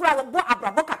wabo akokora wo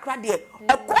abrabo kakra de e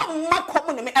ko ma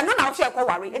komo me and no na share ko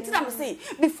worry until I'm say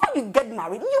before you get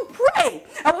married you pray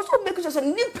I was so make sure say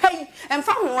ni pay and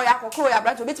fa ho ya akokora ya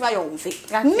branch obetima your own fee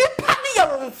ni pa ni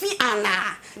your own fee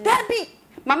ana that be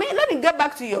mama let me get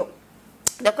back to you.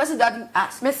 The question that you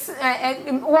asked. Miss,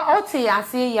 what I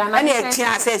say, ya na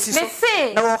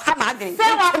say, no, say,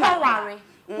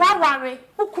 worry,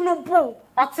 who couldn't bow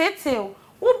or tail.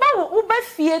 Uba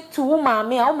fear to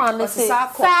mammy, or mammy say,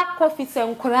 coffee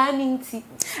and crying tea.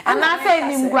 And I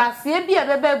say, in grass, ye be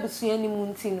a baby, any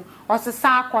mountain, or the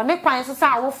sack, or neck pines,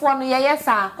 or for yes,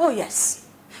 sir. Oh, yes.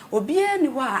 Obi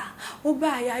anywhere,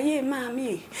 Oba, ye,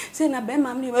 mammy, say, na be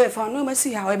mammy, if I no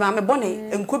mercy, how I'm a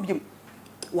bonnet and could be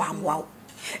wow.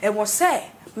 It was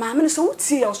say, Mamma so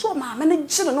tear, so mamma and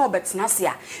children no bet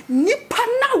nasia. Nipa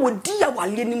na would dear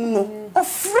while you know, or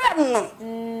friend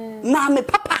no. Mamma,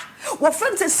 papa, what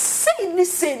friends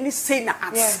say, na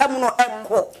at some no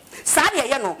echo. Sadia,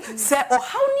 you know, say, or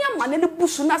how near man in the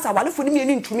bush as I want for me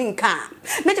into me can.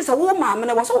 Let us a woman,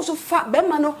 and I was also fat,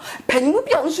 Bemano, penny would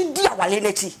be also dear while in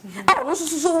it. I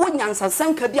was so one young and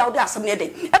sank be out there some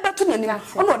day. Ever to name,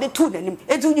 or not the two name.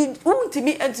 It won't to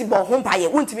me empty ball home by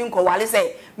it, won't to me call while I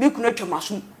say, me could not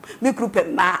mushroom, me group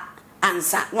and ma.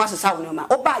 Answer, was a sound no man.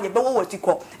 Oh, buy a bow what you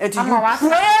call, and you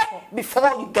pray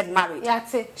before you get married. Yet,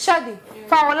 Shady,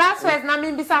 for our last words,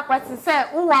 Namin Bisa question said,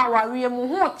 oh, we are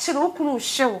more chill,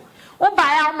 show. Oh,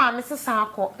 buy our mamma, Mrs.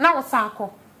 Sarko, now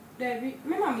Sarko. Debbie,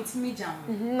 Mamma, it's me, Jam.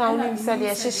 No, said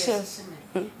yes,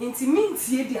 Inti means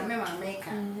ye dear Mamma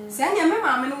maker. Send your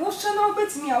mamma and wash no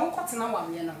bet me a cotton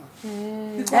one, you know.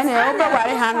 And I over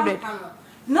 100.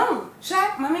 No,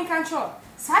 Shark, Mamma can't show.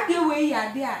 Sabi way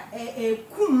ya there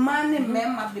man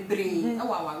memma bebre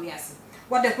awa we ase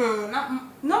what the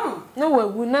no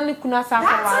we nani kuna sa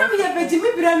kwa we ya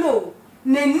bejimi bra no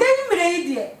na nani mre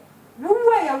de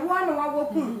wo ya wo na wa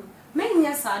kum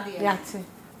menya sa de yate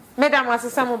madam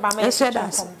asesa mo ba me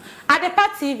Adepa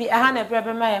TV aha na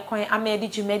brebe ma ye kwan amedi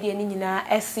jumedi ni nyina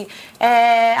esi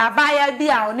abaya bi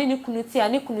a oni ni kunuti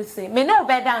ani kunuti me no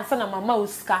be dance na mama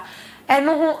osika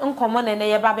eno ho nkomo na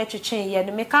ye ba betwetwen ye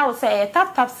no meka wo say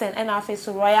tap sen and afi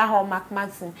so Royal Hallmark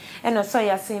magazine eno so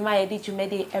ya sima ye di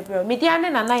jumedi ebro media ne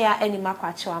na ya anima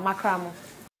kwachewa makramo